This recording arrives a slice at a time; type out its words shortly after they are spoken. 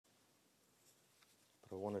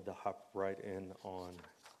I wanted to hop right in on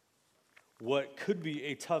what could be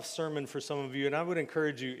a tough sermon for some of you. And I would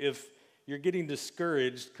encourage you, if you're getting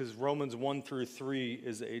discouraged, because Romans 1 through 3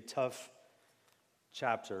 is a tough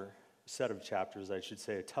set of chapters, I should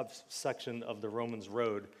say, a tough section of the Romans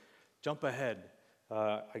road, jump ahead.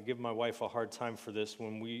 I give my wife a hard time for this.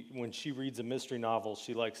 When she reads a mystery novel,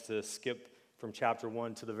 she likes to skip from chapter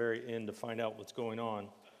 1 to the very end to find out what's going on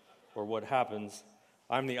or what happens.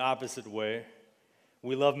 I'm the opposite way.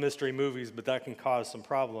 We love mystery movies, but that can cause some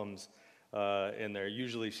problems in there.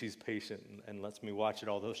 Usually she's patient and lets me watch it,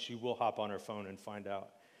 although she will hop on her phone and find out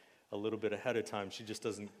a little bit ahead of time. She just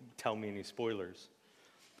doesn't tell me any spoilers.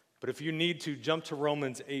 But if you need to, jump to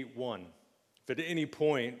Romans 8:1. If at any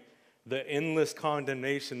point the endless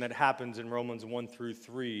condemnation that happens in Romans 1 through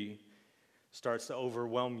 3 starts to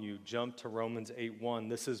overwhelm you, jump to Romans 8:1.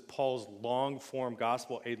 This is Paul's long-form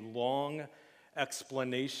gospel, a long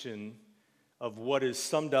explanation of what is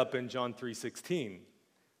summed up in John 3:16.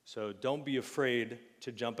 So don't be afraid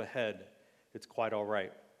to jump ahead. It's quite all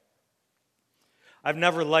right. I've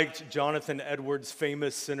never liked Jonathan Edwards'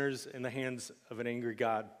 famous Sinners in the Hands of an Angry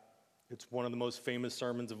God. It's one of the most famous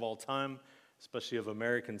sermons of all time, especially of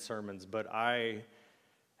American sermons, but I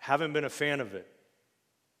haven't been a fan of it.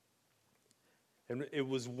 And it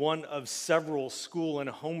was one of several school and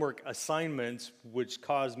homework assignments which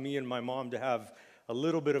caused me and my mom to have a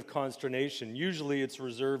little bit of consternation. Usually it's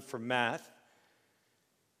reserved for math.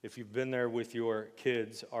 If you've been there with your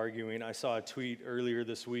kids arguing, I saw a tweet earlier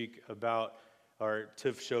this week about, or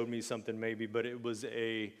Tiff showed me something maybe, but it was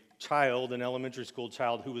a child, an elementary school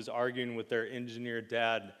child, who was arguing with their engineer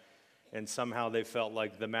dad, and somehow they felt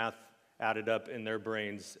like the math added up in their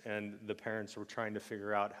brains, and the parents were trying to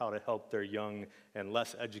figure out how to help their young and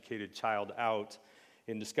less educated child out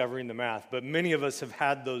in discovering the math. But many of us have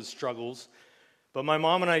had those struggles. But my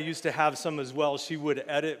mom and I used to have some as well. She would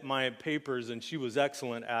edit my papers, and she was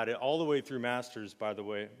excellent at it, all the way through master's, by the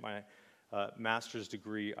way, my master's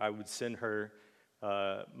degree. I would send her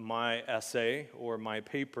my essay or my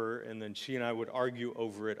paper, and then she and I would argue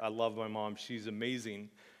over it. I love my mom. She's amazing.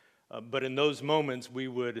 But in those moments, we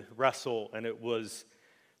would wrestle, and it was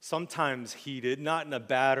sometimes heated, not in a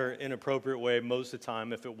bad or inappropriate way. Most of the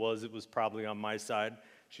time, if it was probably on my side.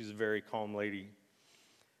 She's a very calm lady.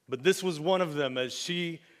 But this was one of them, as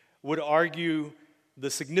she would argue the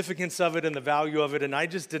significance of it and the value of it, and I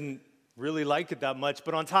just didn't really like it that much.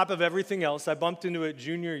 But on top of everything else, I bumped into it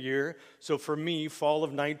junior year. So for me, fall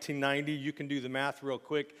of 1990, you can do the math real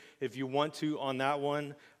quick if you want to on that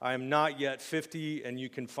one. I am not yet 50, and you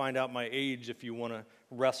can find out my age if you want to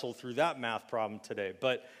wrestle through that math problem today.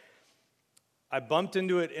 But I bumped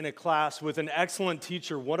into it in a class with an excellent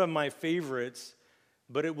teacher, one of my favorites,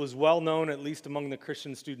 but it was well known, at least among the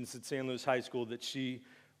Christian students at San Luis High School, that she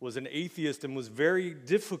was an atheist and was very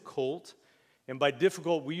difficult. And by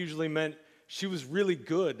difficult, we usually meant she was really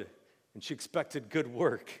good and she expected good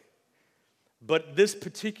work. But this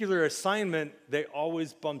particular assignment, they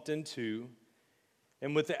always bumped into.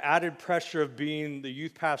 And with the added pressure of being the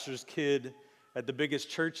youth pastor's kid at the biggest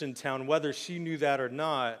church in town, whether she knew that or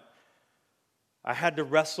not, I had to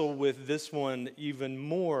wrestle with this one even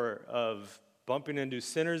more, of bumping into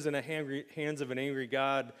sinners in the hands of an angry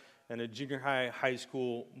God and a junior high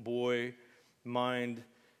school boy mind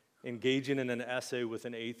engaging in an essay with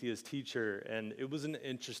an atheist teacher. And it was an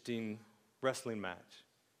interesting wrestling match.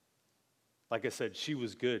 Like I said, she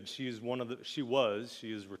was good. She is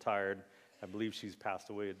retired. I believe she's passed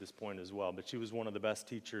away at this point as well. But she was one of the best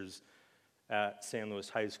teachers at San Luis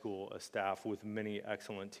High School, a staff with many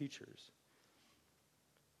excellent teachers.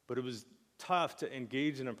 But it was tough to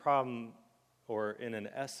engage in a problem or in an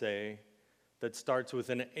essay that starts with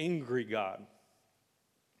an angry God.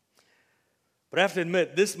 But I have to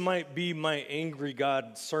admit, this might be my angry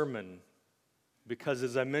God sermon, because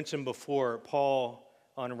as I mentioned before, Paul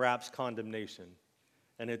unwraps condemnation,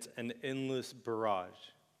 and it's an endless barrage.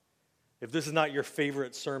 If this is not your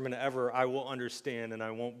favorite sermon ever, I will understand and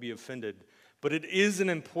I won't be offended. But it is an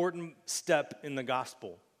important step in the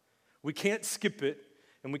gospel. We can't skip it,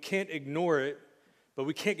 and we can't ignore it, but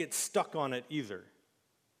we can't get stuck on it either.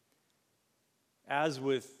 As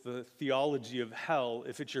with the theology of hell,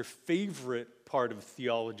 if it's your favorite part of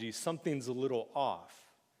theology, something's a little off.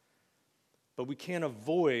 But we can't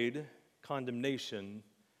avoid condemnation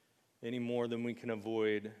any more than we can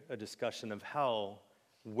avoid a discussion of hell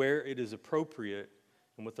where it is appropriate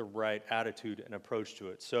and with the right attitude and approach to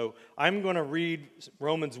it. So I'm going to read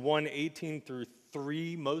Romans 1:18 through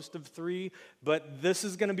 3, most of 3, but this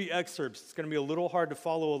is going to be excerpts. It's going to be a little hard to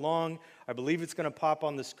follow along. I believe it's going to pop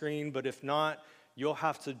on the screen, but if not, you'll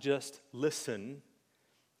have to just listen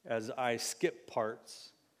as I skip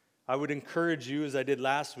parts. I would encourage you, as I did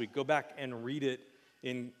last week, go back and read it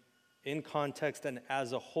in context and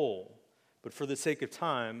as a whole. But for the sake of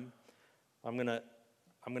time, I'm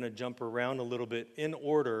gonna jump around a little bit in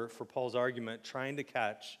order for Paul's argument, trying to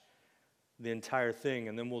catch the entire thing,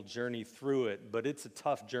 and then we'll journey through it. But it's a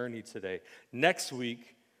tough journey today. Next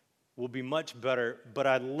week will be much better, but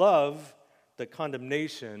I love that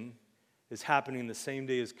condemnation is happening the same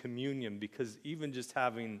day as communion, because even just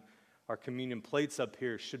having our communion plates up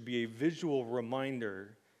here should be a visual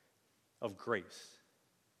reminder of grace.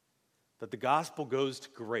 That the gospel goes to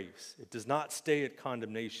grace. It does not stay at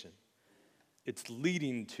condemnation. It's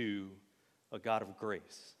leading to a God of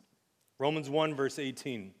grace. Romans 1, verse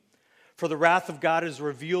 18. For the wrath of God is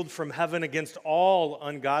revealed from heaven against all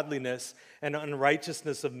ungodliness and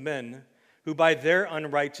unrighteousness of men, who by their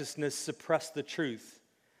unrighteousness suppress the truth.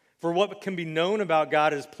 For what can be known about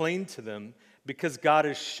God is plain to them, because God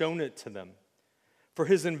has shown it to them. For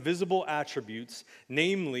his invisible attributes,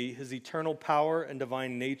 namely his eternal power and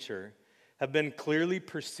divine nature, have been clearly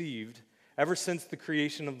perceived ever since the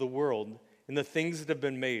creation of the world in the things that have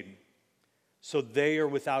been made. So they are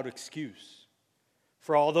without excuse.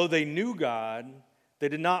 For although they knew God, they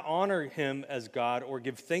did not honor him as God or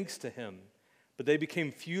give thanks to him, but they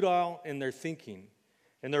became futile in their thinking,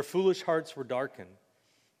 and their foolish hearts were darkened.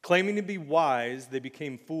 Claiming to be wise, they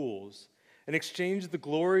became fools, and exchanged the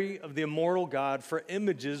glory of the immortal God for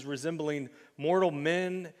images resembling mortal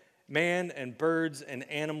man and birds and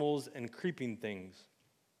animals and creeping things.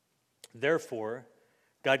 Therefore,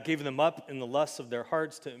 God gave them up in the lusts of their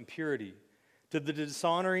hearts to impurity, to the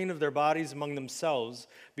dishonoring of their bodies among themselves,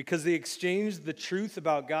 because they exchanged the truth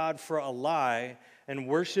about God for a lie and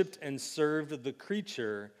worshipped and served the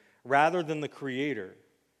creature rather than the Creator,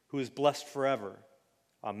 who is blessed forever.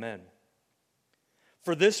 Amen.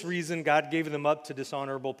 For this reason, God gave them up to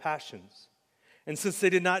dishonorable passions. And since they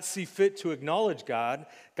did not see fit to acknowledge God,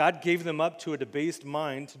 God gave them up to a debased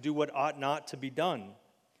mind to do what ought not to be done.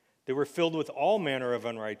 They were filled with all manner of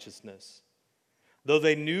unrighteousness. Though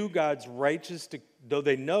they know God's righteous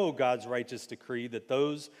decree that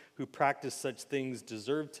those who practice such things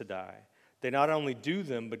deserve to die, they not only do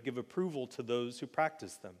them, but give approval to those who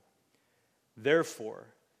practice them.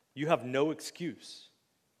 Therefore, you have no excuse,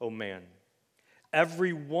 O man,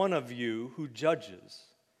 every one of you who judges.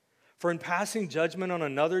 For in passing judgment on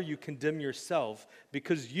another, you condemn yourself,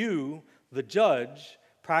 because you, the judge,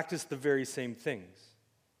 practice the very same things.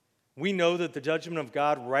 We know that the judgment of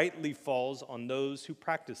God rightly falls on those who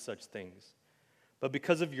practice such things. But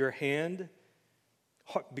because of your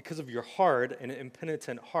hard and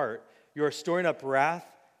impenitent heart, you are storing up wrath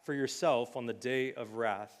for yourself on the day of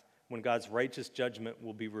wrath, when God's righteous judgment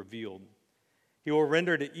will be revealed. He will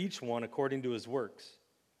render to each one according to his works.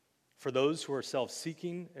 For those who are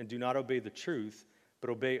self-seeking and do not obey the truth, but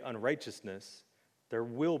obey unrighteousness, there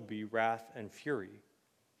will be wrath and fury.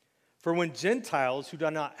 For when Gentiles who do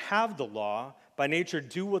not have the law by nature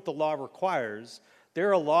do what the law requires, they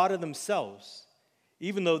are a law to themselves,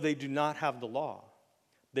 even though they do not have the law.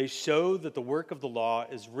 They show that the work of the law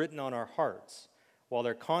is written on our hearts, while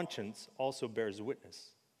their conscience also bears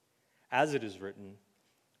witness. As it is written,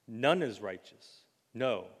 none is righteous,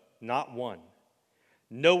 no, not one.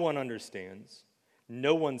 No one understands,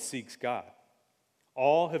 no one seeks God.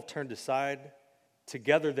 All have turned aside,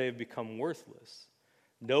 together they have become worthless.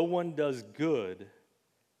 No one does good,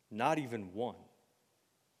 not even one.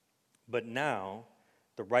 But now,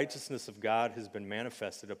 the righteousness of God has been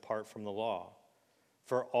manifested apart from the law.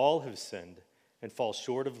 For all have sinned and fall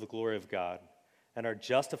short of the glory of God, and are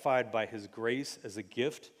justified by his grace as a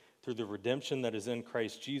gift through the redemption that is in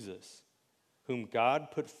Christ Jesus, whom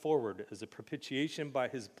God put forward as a propitiation by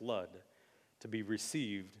his blood to be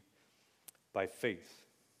received by faith.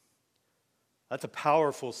 That's a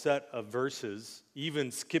powerful set of verses,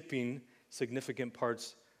 even skipping significant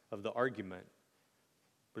parts of the argument.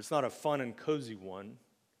 But it's not a fun and cozy one.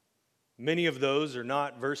 Many of those are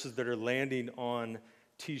not verses that are landing on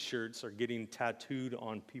t-shirts or getting tattooed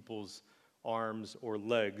on people's arms or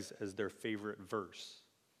legs as their favorite verse.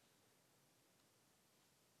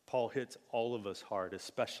 Paul hits all of us hard,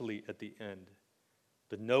 especially at the end.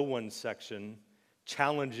 The no one section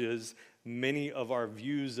challenges many of our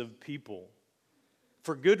views of people.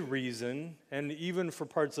 For good reason, and even for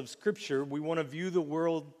parts of Scripture, we want to view the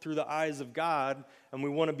world through the eyes of God, and we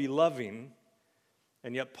want to be loving.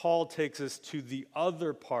 And yet Paul takes us to the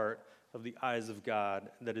other part of the eyes of God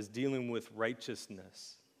that is dealing with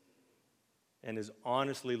righteousness, and is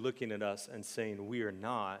honestly looking at us and saying we are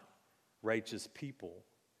not righteous people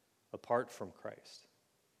apart from Christ.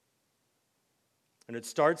 And it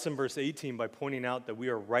starts in verse 18 by pointing out that we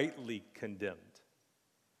are rightly condemned.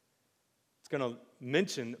 It's going to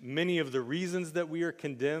mention many of the reasons that we are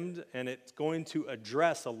condemned, and it's going to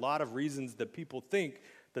address a lot of reasons that people think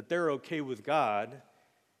that they're okay with God.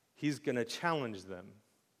 He's going to challenge them.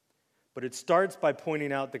 But it starts by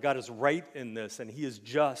pointing out that God is right in this, and he is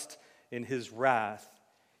just in his wrath.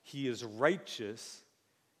 He is righteous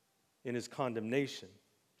in his condemnation.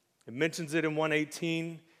 It mentions it in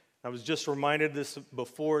 1:18. I was just reminded this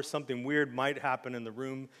before. Something weird might happen in the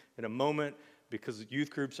room in a moment because youth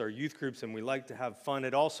groups are youth groups and we like to have fun.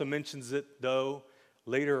 It also mentions it, though,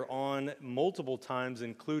 later on multiple times,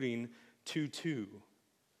 including 2:2.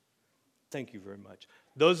 Thank you very much.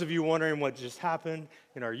 Those of you wondering what just happened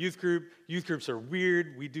in our youth groups are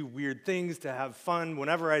weird. We do weird things to have fun.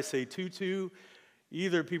 Whenever I say 2:2,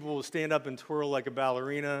 either people will stand up and twirl like a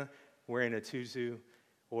ballerina wearing a tutu,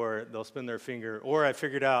 or they'll spin their finger. Or I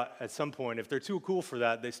figured out at some point, if they're too cool for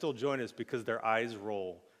that, they still join us because their eyes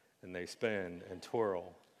roll and they spin and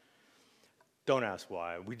twirl. Don't ask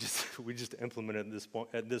why. We just implemented this point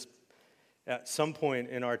at some point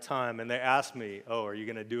in our time, and they asked me, "Oh, are you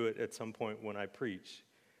going to do it at some point when I preach?"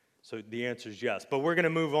 So the answer is yes. But we're going to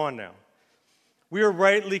move on now. We are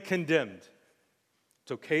rightly condemned.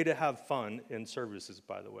 It's okay to have fun in services,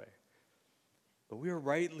 by the way. But we are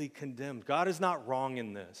rightly condemned. God is not wrong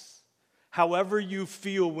in this. However you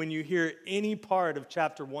feel when you hear any part of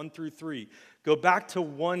chapter 1 through 3, go back to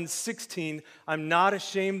 1:16, I'm not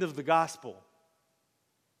ashamed of the gospel.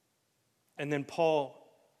 And then Paul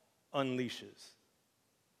unleashes.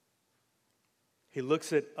 He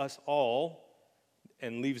looks at us all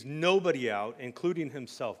and leaves nobody out, including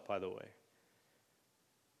himself, by the way.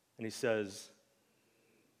 And he says,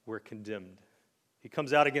 we're condemned. He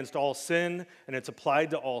comes out against all sin, and it's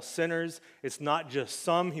applied to all sinners. It's not just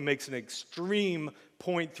some. He makes an extreme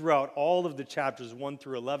point throughout all of the chapters 1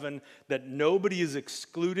 through 11 that nobody is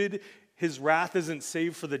excluded. His wrath isn't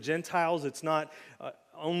saved for the Gentiles. It's not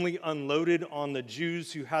only unloaded on the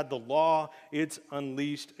Jews who had the law. It's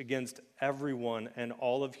unleashed against everyone and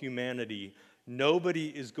all of humanity.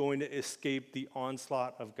 Nobody is going to escape the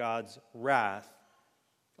onslaught of God's wrath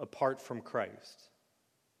apart from Christ.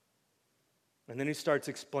 And then he starts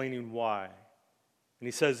explaining why. And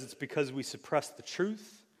he says it's because we suppress the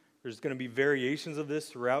truth. There's going to be variations of this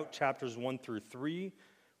throughout chapters 1 through 3,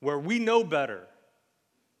 where we know better.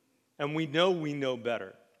 And we know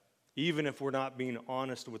better, even if we're not being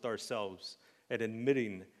honest with ourselves and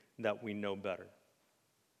admitting that we know better.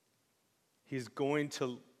 He's going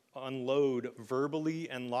to unload verbally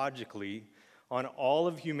and logically on all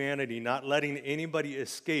of humanity, not letting anybody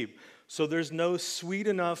escape. So there's no sweet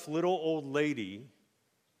enough little old lady,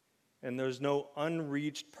 and there's no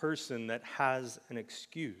unreached person that has an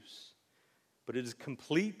excuse. But it is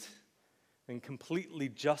complete and completely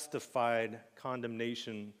justified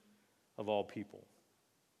condemnation of all people.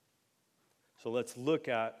 So let's look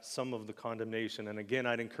at some of the condemnation. And again,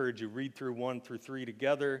 I'd encourage you, read through 1 through 3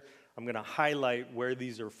 together. I'm going to highlight where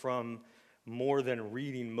these are from more than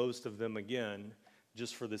reading most of them again,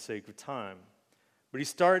 just for the sake of time. But he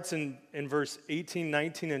starts in verse 18,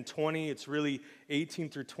 19, and 20. It's really 18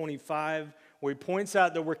 through 25, where he points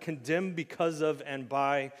out that we're condemned because of and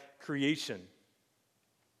by creation.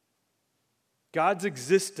 God's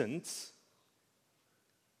existence,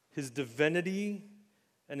 his divinity,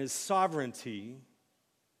 and his sovereignty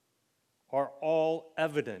are all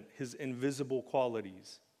evident, his invisible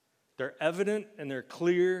qualities. They're evident and they're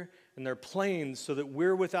clear and they're plain so that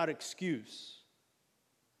we're without excuse.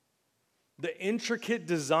 The intricate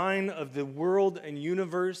design of the world and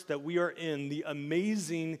universe that we are in, the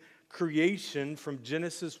amazing creation from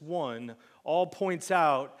Genesis 1, all points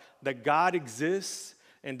out that God exists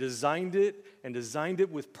and designed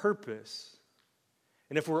it with purpose.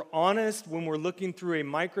 And if we're honest, when we're looking through a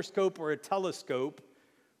microscope or a telescope,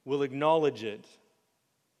 we'll acknowledge it.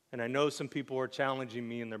 And I know some people are challenging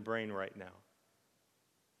me in their brain right now.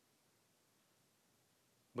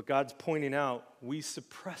 But God's pointing out we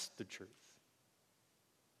suppress the truth.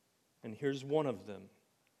 And here's one of them.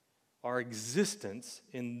 Our existence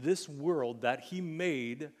in this world that he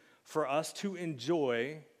made for us to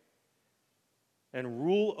enjoy and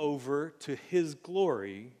rule over to his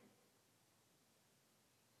glory,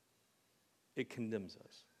 it condemns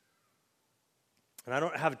us. And I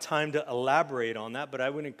don't have time to elaborate on that, but I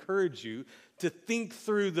would encourage you to think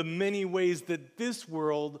through the many ways that this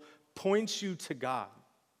world points you to God.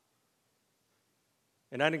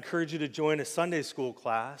 And I'd encourage you to join a Sunday school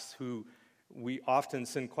class who we often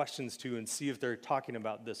send questions to and see if they're talking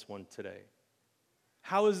about this one today.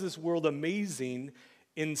 How is this world amazing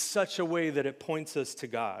in such a way that it points us to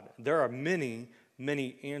God? There are many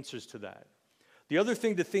many answers to that. The other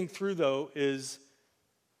thing to think through, though, is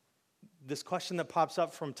this question that pops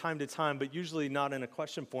up from time to time, but usually not in a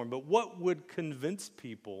question form. But what would convince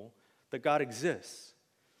people that God exists?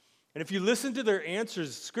 And if you listen to their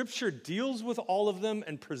answers, Scripture deals with all of them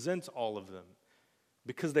and presents all of them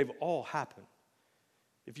because they've all happened.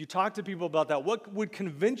 If you talk to people about that, what would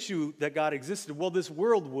convince you that God existed? Well, this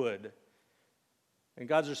world would. And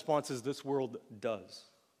God's response is, this world does.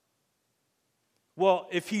 Well,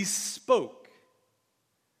 if he spoke,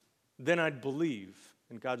 then I'd believe.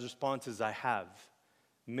 And God's response is, I have,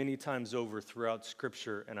 many times over throughout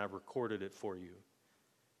Scripture, and I've recorded it for you.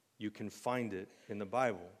 You can find it in the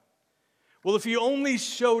Bible. Well, if he only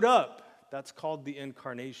showed up, that's called the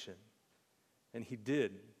incarnation. And he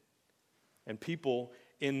did. And people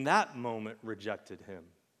in that moment rejected him.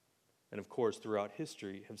 And of course, throughout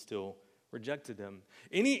history, have still rejected him.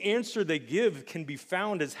 Any answer they give can be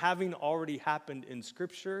found as having already happened in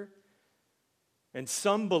Scripture. And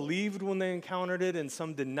some believed when they encountered it, and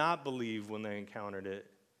some did not believe when they encountered it.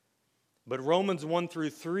 But Romans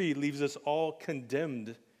 1-3 leaves us all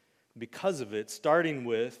condemned because of it, starting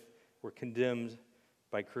with, we're condemned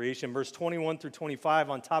by creation. Verse 21-25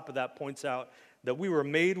 on top of that points out that we were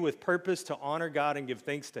made with purpose to honor God and give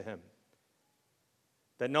thanks to him.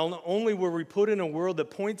 That not only were we put in a world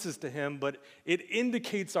that points us to him, but it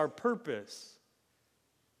indicates our purpose.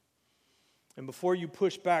 And before you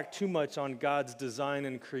push back too much on God's design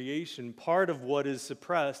and creation, part of what is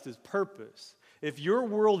suppressed is purpose. If your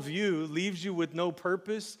worldview leaves you with no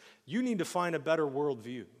purpose, you need to find a better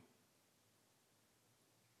worldview.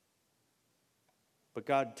 But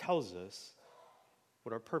God tells us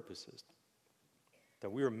what our purpose is.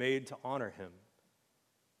 That we are made to honor him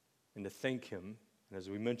and to thank him, and as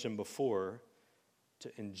we mentioned before,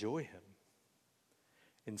 to enjoy him.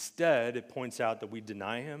 Instead, it points out that we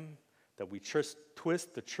deny him, that we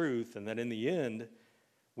twist the truth, and that in the end,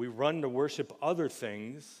 we run to worship other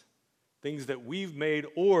things that we've made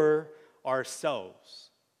or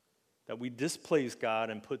ourselves, that we displace God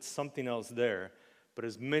and put something else there. But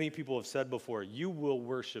as many people have said before, you will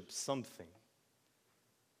worship something.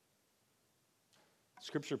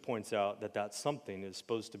 Scripture points out that that something is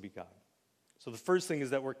supposed to be God. So the first thing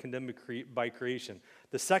is that we're condemned by creation.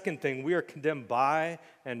 The second thing, we are condemned by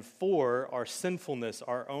and for our sinfulness,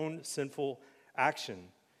 our own sinful action.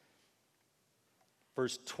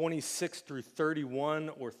 Verse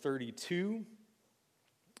 26-31 or 32.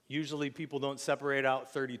 Usually people don't separate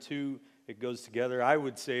out 32. It goes together. I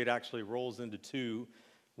would say it actually rolls into 2,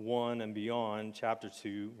 1 and beyond, chapter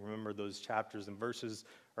 2. Remember, those chapters and verses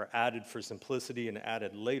are added for simplicity and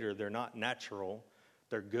added later. They're not natural.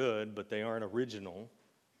 They're good, but they aren't original.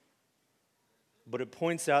 But it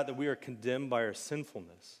points out that we are condemned by our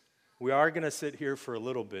sinfulness. We are going to sit here for a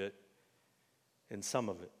little bit in some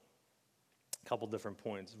of it. A couple different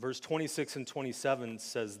points. Verse 26 and 27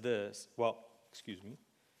 says this.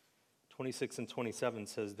 26 and 27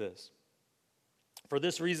 says this. For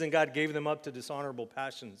this reason, God gave them up to dishonorable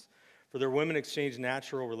passions. For their women exchanged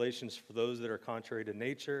natural relations for those that are contrary to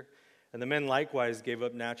nature. And the men likewise gave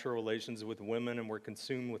up natural relations with women and were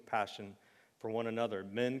consumed with passion for one another.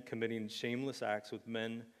 Men committing shameless acts with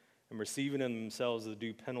men and receiving in themselves the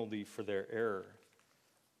due penalty for their error.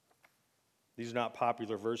 These are not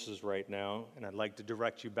popular verses right now, and I'd like to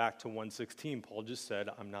direct you back to 1:16. Paul just said,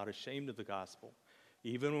 I'm not ashamed of the gospel.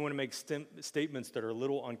 Even when it makes statements that are a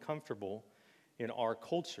little uncomfortable in our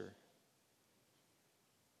culture.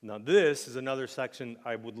 Now this is another section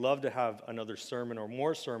I would love to have another sermon or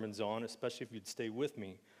more sermons on, especially if you'd stay with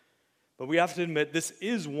me. But we have to admit, this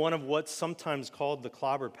is one of what's sometimes called the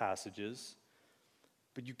clobber passages.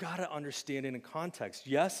 But you got to understand it in context.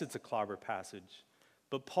 Yes, it's a clobber passage,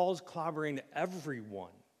 but Paul's clobbering everyone.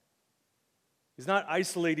 He's not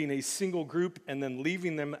isolating a single group and then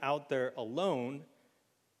leaving them out there alone.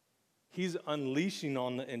 He's unleashing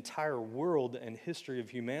on the entire world and history of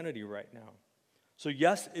humanity right now. So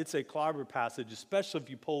yes, it's a clobber passage, especially if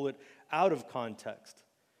you pull it out of context.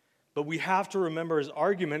 But we have to remember his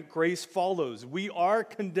argument, grace follows. We are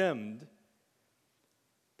condemned,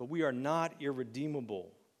 but we are not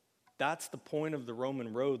irredeemable. That's the point of the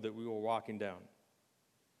Roman road that we were walking down.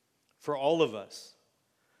 For all of us,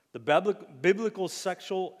 the biblical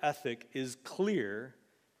sexual ethic is clear,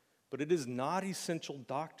 but it is not essential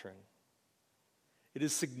doctrine. It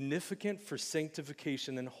is significant for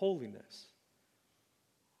sanctification and holiness.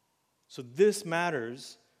 So this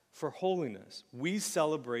matters for holiness. We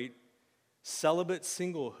celebrate celibate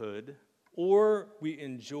singlehood, or we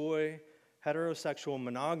enjoy heterosexual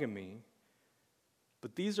monogamy,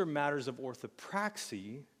 but these are matters of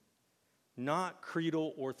orthopraxy, not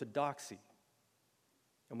creedal orthodoxy.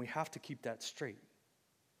 And we have to keep that straight.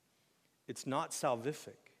 It's not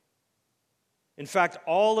salvific. In fact,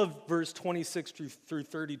 all of verse 26 through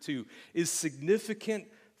 32 is significant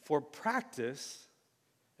for practice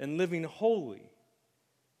and living holy.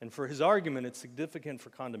 And for his argument, it's significant for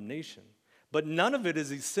condemnation. But none of it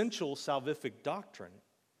is essential salvific doctrine.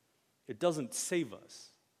 It doesn't save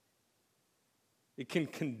us. It can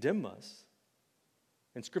condemn us.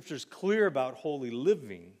 And Scripture is clear about holy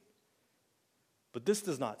living. But this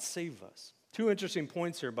does not save us. Two interesting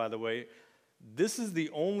points here, by the way. This is the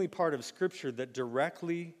only part of Scripture that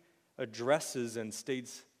directly addresses and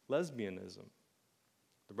states lesbianism.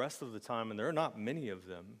 The rest of the time, and there are not many of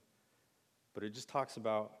them, but it just talks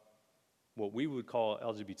about what we would call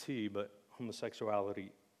LGBT, but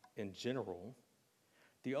homosexuality in general.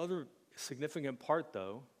 The other significant part,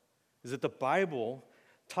 though, is that the Bible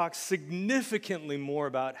talks significantly more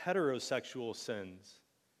about heterosexual sins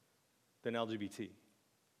than LGBT.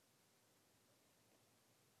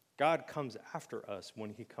 God comes after us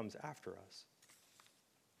when he comes after us.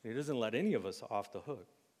 He doesn't let any of us off the hook.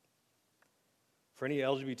 For any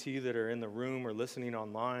LGBT that are in the room or listening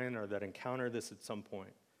online or that encounter this at some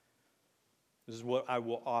point, this is what I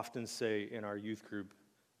will often say in our youth group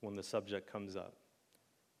when the subject comes up.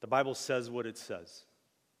 The Bible says what it says.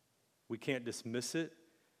 We can't dismiss it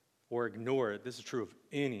or ignore it. This is true of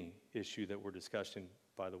any issue that we're discussing,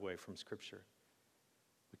 by the way, from Scripture.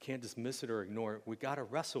 We can't dismiss it or ignore it. We got to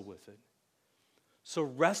wrestle with it. So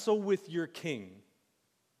wrestle with your king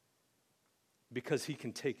because he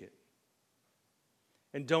can take it.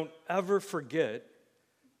 And don't ever forget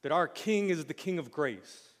that our king is the king of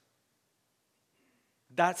grace.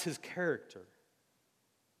 That's his character.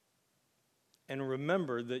 And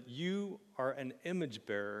remember that you are an image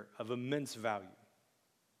bearer of immense value.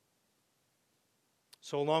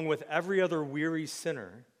 So along with every other weary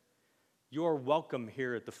sinner, you are welcome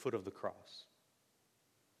here at the foot of the cross.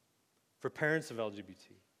 For parents of LGBT,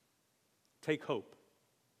 take hope.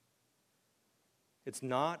 It's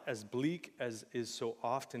not as bleak as is so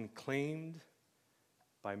often claimed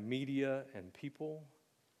by media and people.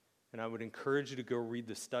 And I would encourage you to go read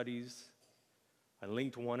the studies. I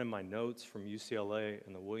linked one in my notes from UCLA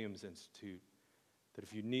and the Williams Institute that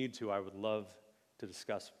if you need to, I would love to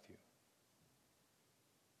discuss with you.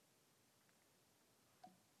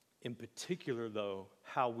 In particular, though,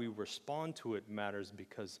 how we respond to it matters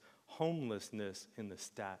because homelessness in the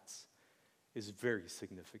stats is very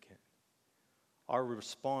significant. Our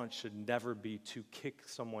response should never be to kick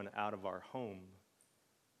someone out of our home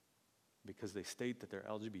because they state that they're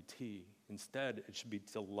LGBT. Instead, it should be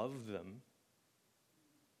to love them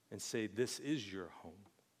and say, this is your home.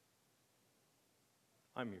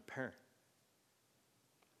 I'm your parent.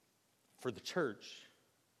 For the church,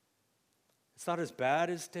 it's not as bad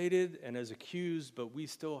as stated and as accused, but we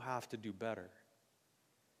still have to do better.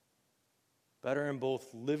 Better in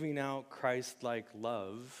both living out Christ-like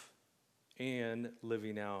love and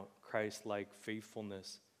living out Christ-like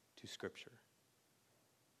faithfulness to Scripture.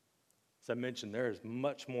 As I mentioned, there is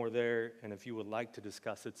much more there, and if you would like to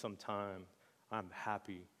discuss it sometime, I'm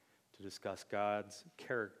happy to discuss God's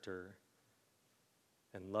character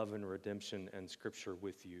and love and redemption and Scripture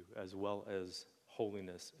with you, as well as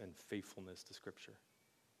holiness and faithfulness to Scripture.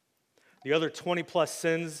 The other 20-plus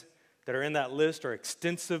sins that are in that list are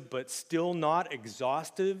extensive but still not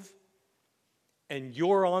exhaustive, and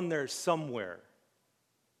you're on there somewhere,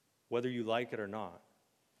 whether you like it or not.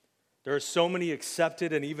 There are so many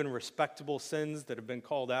accepted and even respectable sins that have been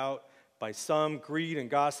called out by some: greed and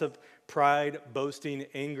gossip, pride, boasting,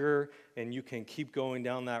 anger, and you can keep going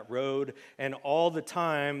down that road. And all the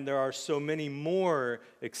time, there are so many more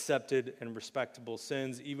accepted and respectable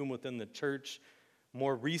sins, even within the church.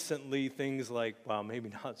 More recently, things like, well,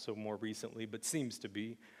 maybe not so more recently, but seems to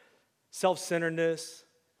be, self-centeredness,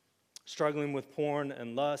 struggling with porn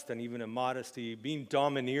and lust and even immodesty, being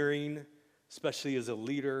domineering, especially as a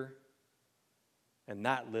leader, and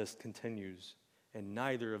that list continues. And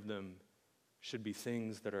neither of them should be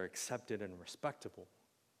things that are accepted and respectable.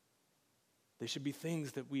 They should be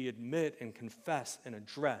things that we admit and confess and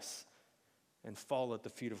address and fall at the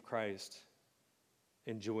feet of Christ,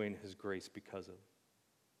 enjoying his grace because of.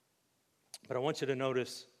 But I want you to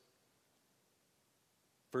notice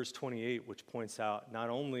verse 28, which points out not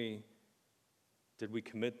only did we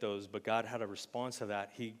commit those, but God had a response to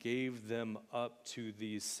that. He gave them up to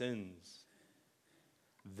these sins.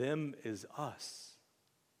 Them is us.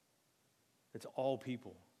 It's all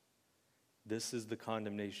people. This is the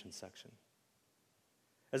condemnation section.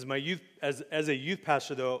 As a youth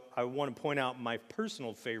pastor, though, I want to point out my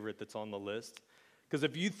personal favorite that's on the list. Because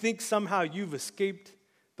if you think somehow you've escaped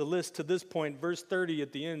the list to this point. Verse 30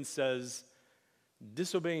 at the end says,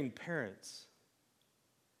 disobeying parents.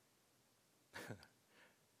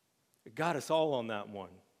 It got us all on that one.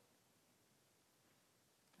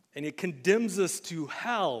 And it condemns us to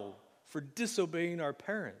hell for disobeying our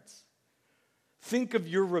parents. Think of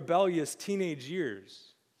your rebellious teenage years.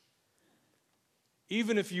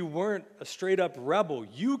 Even if you weren't a straight-up rebel,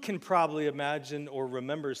 you can probably imagine or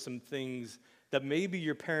remember some things that maybe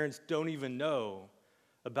your parents don't even know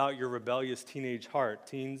about your rebellious teenage heart.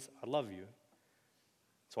 Teens, I love you.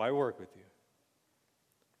 That's why I work with you.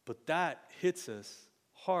 But that hits us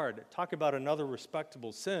hard. Talk about another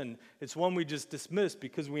respectable sin. It's one we just dismiss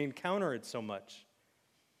because we encounter it so much.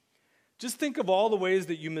 Just think of all the ways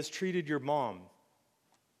that you mistreated your mom.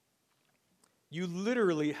 You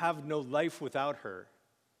literally have no life without her,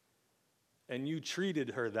 and you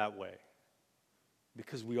treated her that way,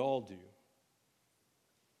 because we all do.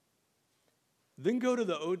 Then go to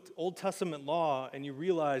the Old Testament law, and you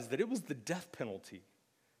realize that it was the death penalty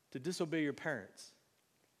to disobey your parents.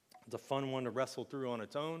 It's a fun one to wrestle through on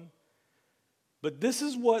its own. But this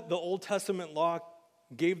is what the Old Testament law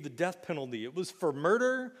gave the death penalty. It was for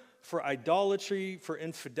murder, for idolatry, for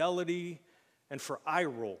infidelity, and for eye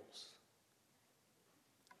rolls.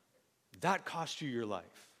 That cost you your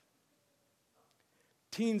life.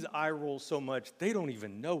 Teens eye roll so much, they don't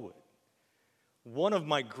even know it. One of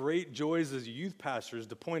my great joys as a youth pastor is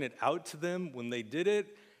to point it out to them when they did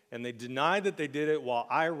it, and they deny that they did it while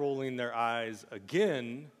eye rolling their eyes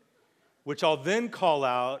again, which I'll then call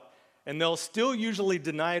out, and they'll still usually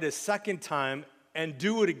deny it a second time and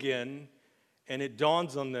do it again, and it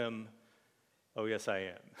dawns on them, oh, yes, I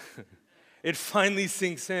am. It finally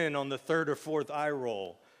sinks in on the third or fourth eye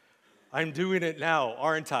roll. I'm doing it now,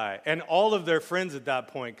 aren't I? And all of their friends at that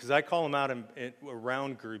point, because I call them out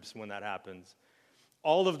around groups when that happens,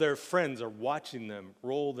 all of their friends are watching them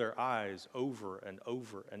roll their eyes over and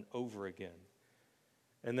over and over again.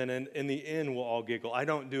 And then in the end, we'll all giggle. I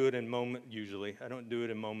don't do it in usually. I don't do it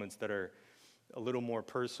in moments that are a little more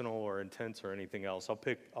personal or intense or anything else. I'll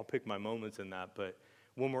pick my moments in that. But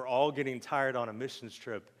when we're all getting tired on a missions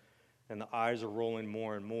trip and the eyes are rolling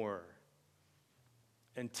more and more,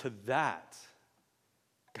 and to that,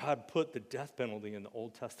 God put the death penalty in the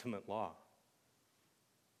Old Testament law.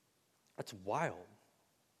 That's wild.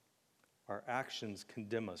 Our actions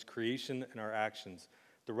condemn us. Creation and our actions.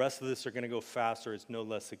 The rest of this are going to go faster. It's no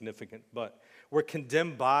less significant. But we're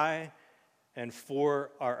condemned by and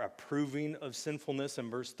for our approving of sinfulness in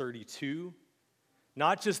verse 32.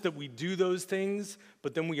 Not just that we do those things,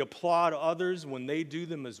 but then we applaud others when they do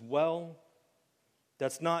them as well.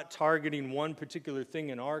 That's not targeting one particular thing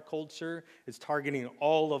in our culture. It's targeting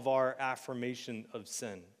all of our affirmation of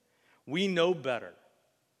sin. We know better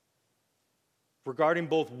regarding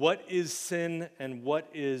both what is sin and what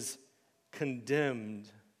is condemned,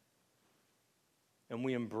 and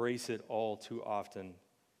we embrace it all too often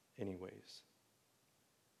anyways.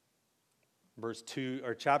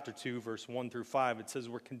 Chapter 2, verse 1 through 5, it says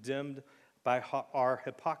we're condemned by our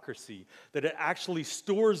hypocrisy, that it actually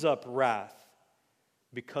stores up wrath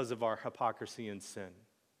because of our hypocrisy and sin.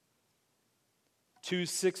 2,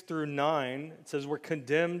 6 through 9, it says we're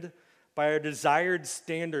condemned by our desired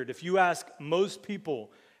standard. If you ask most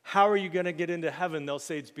people, how are you going to get into heaven? They'll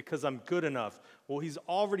say it's because I'm good enough. Well, he's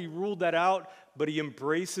already ruled that out, but he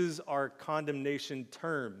embraces our condemnation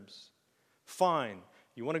terms. Fine.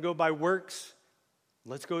 You want to go by works?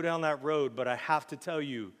 Let's go down that road, but I have to tell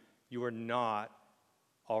you, you are not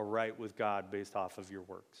all right with God based off of your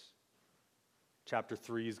works. Chapter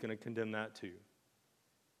 3 is going to condemn that too.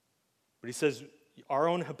 But he says our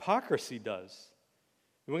own hypocrisy does.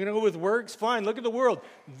 We're going to go with works? Fine, look at the world.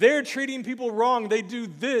 They're treating people wrong. They do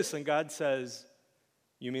this. And God says,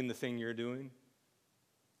 you mean the thing you're doing?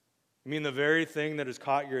 You mean the very thing that has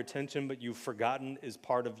caught your attention but you've forgotten is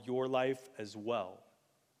part of your life as well?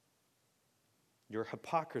 Your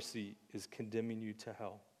hypocrisy is condemning you to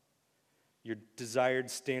hell. Your desired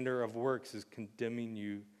standard of works is condemning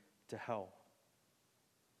you to hell.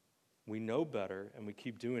 We know better, and we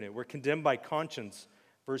keep doing it. We're condemned by conscience.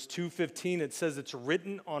 Verse 2:15, it says it's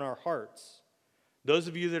written on our hearts. Those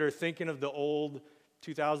of you that are thinking of the old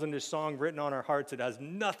 2000-ish song, Written on Our Hearts, it has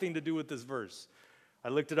nothing to do with this verse. I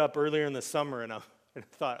looked it up earlier in the summer, and I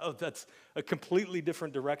thought, oh, that's a completely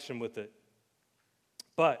different direction with it.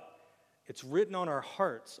 But it's written on our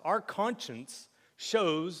hearts. Our conscience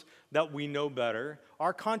shows that we know better.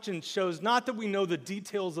 Our conscience shows not that we know the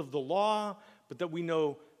details of the law, but that we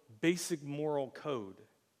know basic moral code.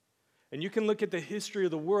 And you can look at the history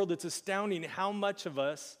of the world. It's astounding how many of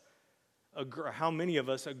us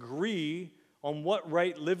agree on what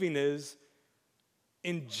right living is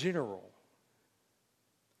in general.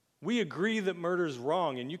 We agree that murder is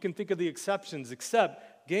wrong, and you can think of the exceptions,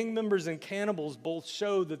 except gang members and cannibals both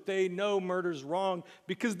show that they know murder's wrong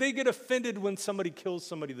because they get offended when somebody kills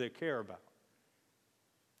somebody they care about.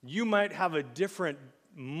 You might have a different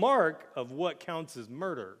mark of what counts as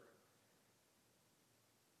murder,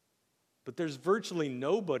 but there's virtually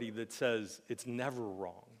nobody that says it's never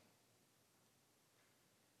wrong.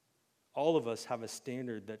 All of us have a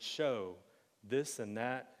standard that show this and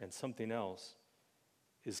that and something else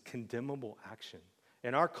is condemnable action.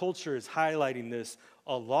 And our culture is highlighting this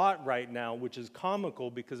a lot right now, which is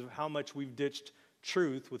comical because of how much we've ditched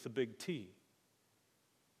truth with a big T.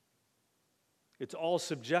 It's all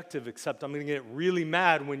subjective, except I'm going to get really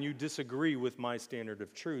mad when you disagree with my standard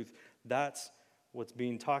of truth. That's what's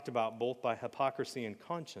being talked about both by hypocrisy and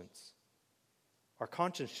conscience. Our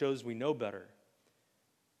conscience shows we know better.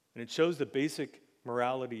 And it shows that basic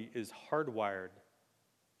morality is hardwired.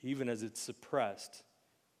 Even as it's suppressed,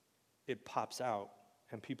 it pops out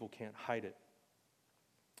and people can't hide it.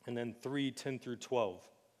 And then 3:10 through 12,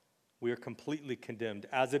 we are completely condemned.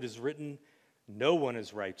 As it is written, no one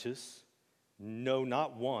is righteous. No,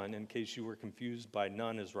 not one, in case you were confused by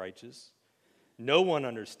none is righteous. No one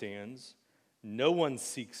understands. No one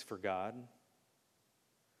seeks for God.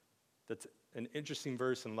 That's an interesting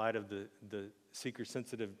verse in light of the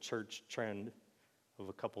seeker-sensitive church trend of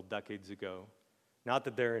a couple decades ago. Not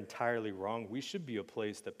that they're entirely wrong. We should be a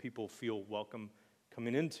place that people feel welcome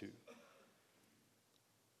coming into.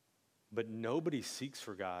 But nobody seeks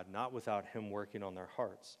for God, not without Him working on their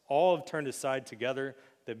hearts. All have turned aside together.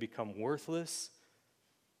 They've become worthless.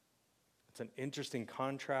 It's an interesting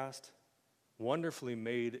contrast, wonderfully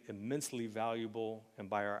made, immensely valuable, and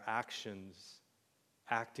by our actions,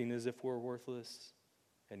 acting as if we're worthless,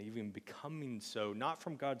 and even becoming so, not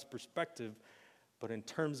from God's perspective, but in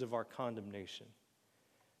terms of our condemnation.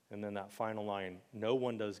 And then that final line, no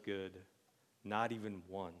one does good, not even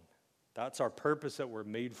one. That's our purpose that we're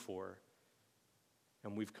made for.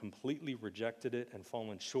 And we've completely rejected it and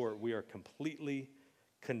fallen short. We are completely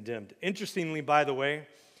condemned. Interestingly, by the way,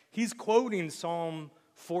 he's quoting Psalm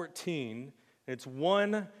 14. It's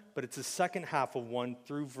 1, but it's the second half of 1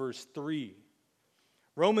 through verse 3.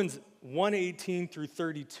 Romans 1:18 through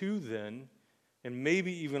 32 then, and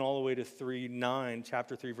maybe even all the way to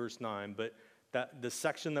chapter 3, verse 9, but that the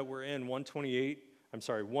section that we're in,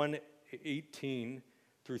 118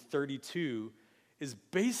 through 32, is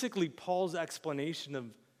basically Paul's explanation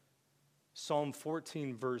of Psalm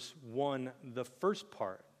 14, verse 1, the first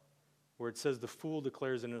part, where it says, the fool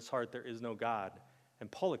declares in his heart there is no God.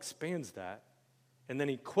 And Paul expands that, and then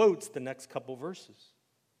he quotes the next couple verses.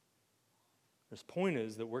 His point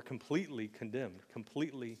is that we're completely condemned,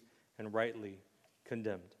 completely and rightly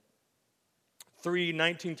condemned.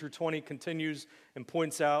 3:19 through 20 continues and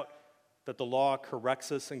points out that the law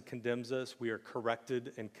corrects us and condemns us. We are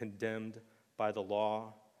corrected and condemned by the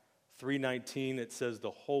law. 3:19, it says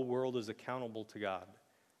the whole world is accountable to God.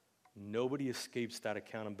 Nobody escapes that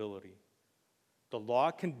accountability. The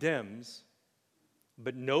law condemns,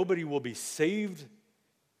 but nobody will be saved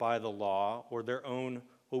by the law or their own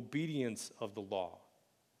obedience of the law.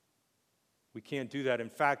 We can't do that. In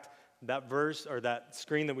fact, that verse or that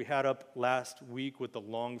screen that we had up last week with the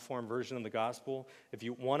long form version of the gospel, if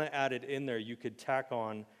you want to add it in there, you could tack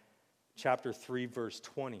on chapter 3, verse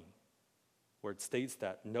 20, where it states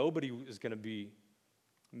that nobody is going to be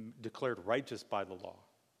declared righteous by the law.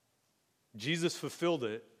 Jesus fulfilled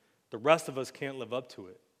it. The rest of us can't live up to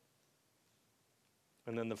it.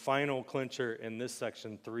 And then the final clincher in this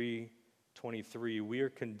section, 3:23, we are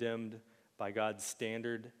condemned by God's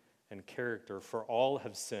standard and character, for all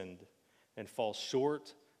have sinned and fall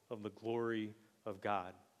short of the glory of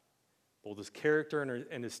God. Both his character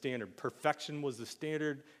and his standard. Perfection was the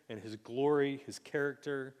standard, and his glory, his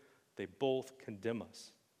character, they both condemn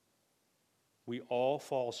us. We all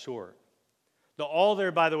fall short. The all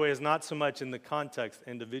there, by the way, is not so much in the context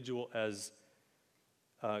individual as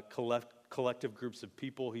collective groups of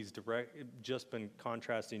people. He's just been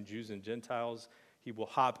contrasting Jews and Gentiles. He will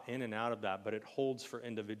hop in and out of that, but it holds for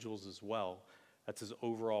individuals as well. That's his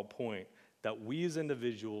overall point, that we as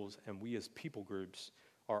individuals and we as people groups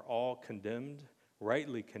are all condemned,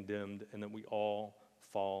 rightly condemned, and that we all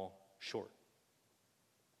fall short.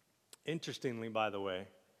 Interestingly, by the way,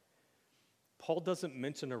 Paul doesn't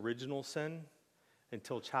mention original sin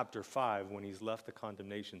until chapter 5 when he's left the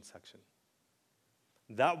condemnation section.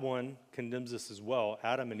 That one condemns us as well.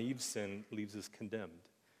 Adam and Eve's sin leaves us condemned.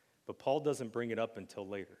 But Paul doesn't bring it up until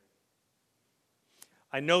later.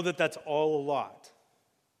 I know that that's all a lot.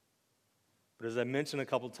 But as I mentioned a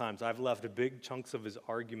couple times, I've left big chunks of his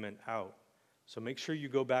argument out So make sure you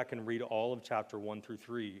go back and read all of chapter 1 through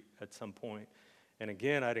 3 at some point. And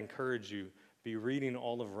again, I'd encourage you, be reading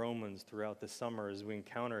all of Romans throughout the summer as we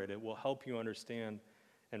encounter it. It will help you understand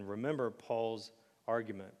and remember Paul's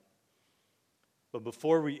argument. But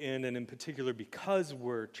before we end, and in particular because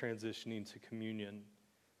we're transitioning to communion,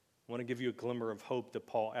 I want to give you a glimmer of hope that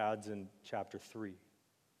Paul adds in chapter 3.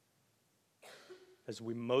 As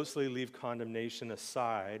we mostly leave condemnation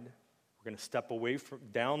aside, we're going to step away from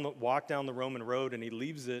walk down the Roman road, and he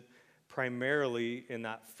leaves it primarily in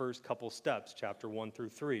that first couple steps, chapter 1 through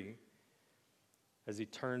 3, as he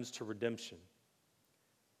turns to redemption.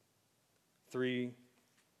 3,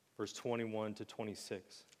 verse 21 to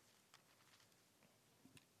 26.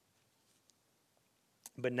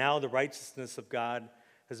 But now the righteousness of God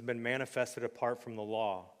has been manifested apart from the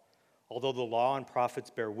law, although the law and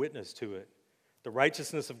prophets bear witness to it. The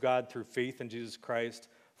righteousness of God through faith in Jesus Christ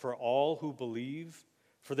for all who believe,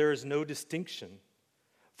 for there is no distinction.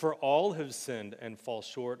 For all have sinned and fall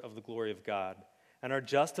short of the glory of God, and are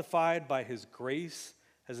justified by his grace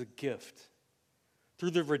as a gift,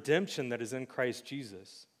 through the redemption that is in Christ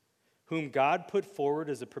Jesus, whom God put forward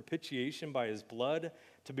as a propitiation by his blood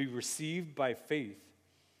to be received by faith.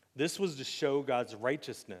 This was to show God's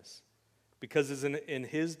righteousness, because in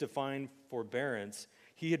his divine forbearance,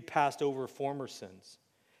 he had passed over former sins.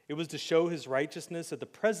 It was to show his righteousness at the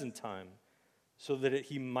present time, so that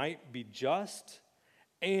he might be just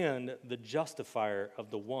and the justifier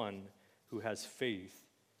of the one who has faith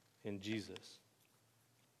in Jesus.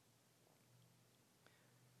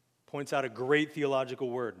 Points out a great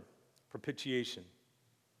theological word, propitiation.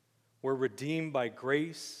 We're redeemed by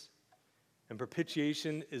grace, and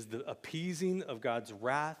propitiation is the appeasing of God's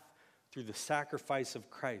wrath through the sacrifice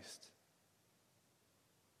of Christ.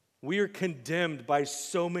 We are condemned by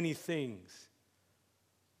so many things,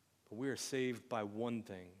 but we are saved by one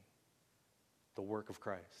thing: the work of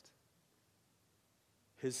Christ.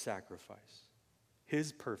 His sacrifice,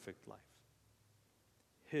 his perfect life,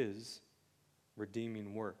 his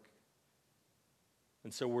redeeming work.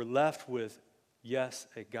 And so we're left with, yes,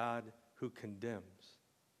 a God who condemns.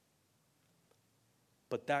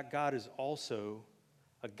 But that God is also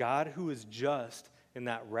a God who is just in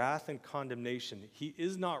that wrath and condemnation. He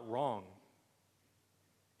is not wrong.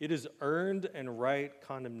 It is earned and right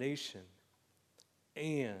condemnation.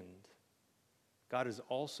 And God is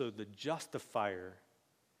also the justifier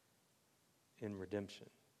in redemption.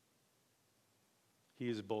 He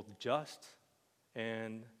is both just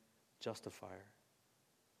and justifier.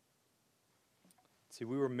 See,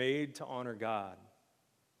 we were made to honor God,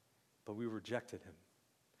 but we rejected him.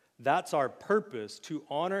 That's our purpose, to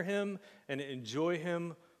honor him and enjoy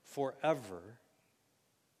him forever.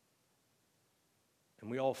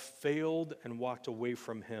 And we all failed and walked away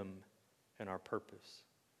from him and our purpose.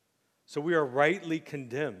 So we are rightly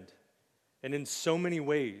condemned, and in so many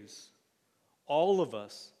ways, all of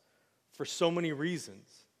us, for so many reasons.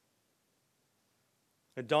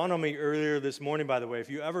 It dawned on me earlier this morning, by the way, if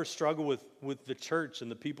you ever struggle with the church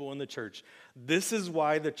and the people in the church, this is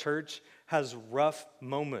why the church has rough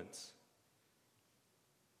moments.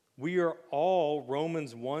 We are all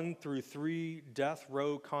Romans 1 through 3 death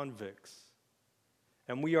row convicts.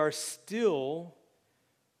 And we are still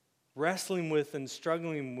wrestling with and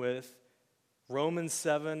struggling with Romans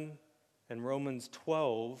 7 and Romans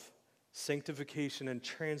 12, sanctification and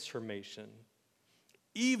transformation.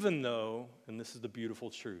 Even though, and this is the beautiful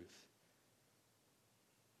truth,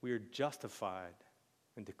 we are justified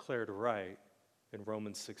and declared right in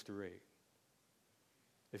Romans 6 through 8.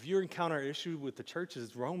 If you encounter an issue with the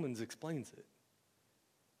churches, Romans explains it.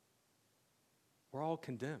 We're all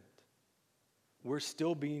condemned. We're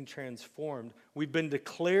still being transformed. We've been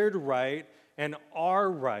declared right and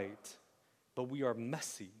are right, but we are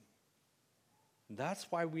messy. That's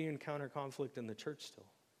why we encounter conflict in the church still.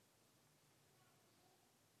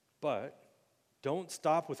 But don't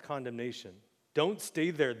stop with condemnation. Don't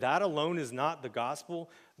stay there. That alone is not the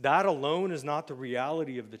gospel. That alone is not the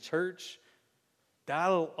reality of the church. That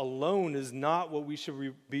alone is not what we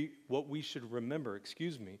should remember.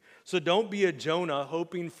 So don't be a Jonah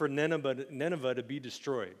hoping for Nineveh to be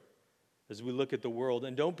destroyed as we look at the world.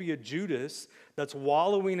 And don't be a Judas that's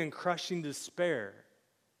wallowing in crushing despair.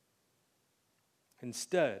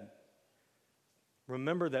 Instead,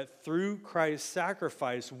 remember that through Christ's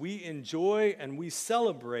sacrifice, we enjoy and we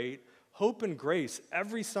celebrate hope and grace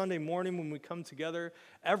every Sunday morning when we come together,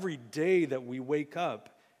 every day that we wake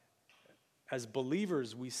up. As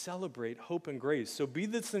believers, we celebrate hope and grace. So be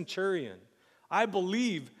the centurion. I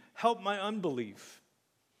believe, help my unbelief.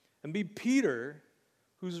 And be Peter,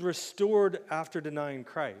 who's restored after denying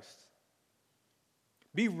Christ.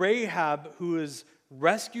 Be Rahab, who is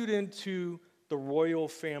rescued into the royal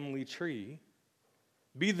family tree.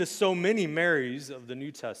 Be the so many Marys of the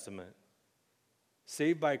New Testament,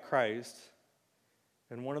 saved by Christ,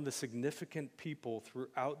 and one of the significant people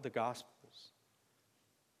throughout the Gospels.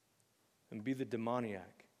 And be the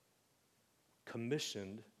demoniac,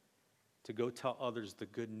 commissioned to go tell others the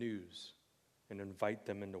good news and invite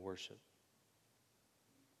them into worship.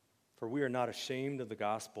 For we are not ashamed of the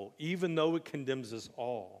gospel, even though it condemns us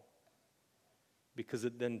all, because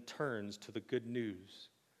it then turns to the good news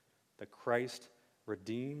that Christ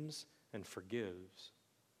redeems and forgives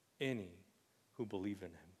any who believe in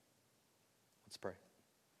him. Let's pray.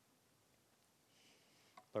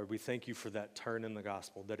 Lord, we thank you for that turn in the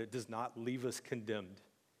gospel, that it does not leave us condemned,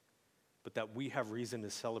 but that we have reason to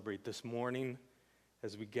celebrate this morning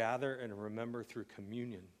as we gather and remember through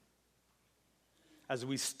communion. As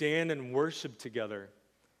we stand and worship together,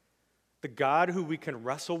 the God who we can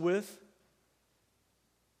wrestle with,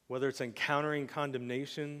 whether it's encountering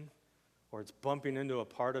condemnation or it's bumping into a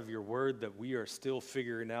part of your word that we are still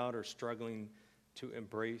figuring out or struggling to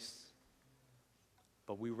embrace,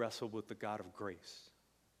 but we wrestle with the God of grace,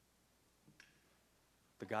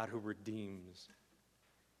 the God who redeems,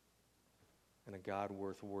 and a God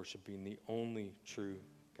worth worshiping, the only true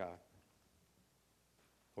God.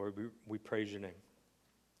 Lord, we praise your name.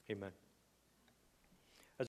 Amen.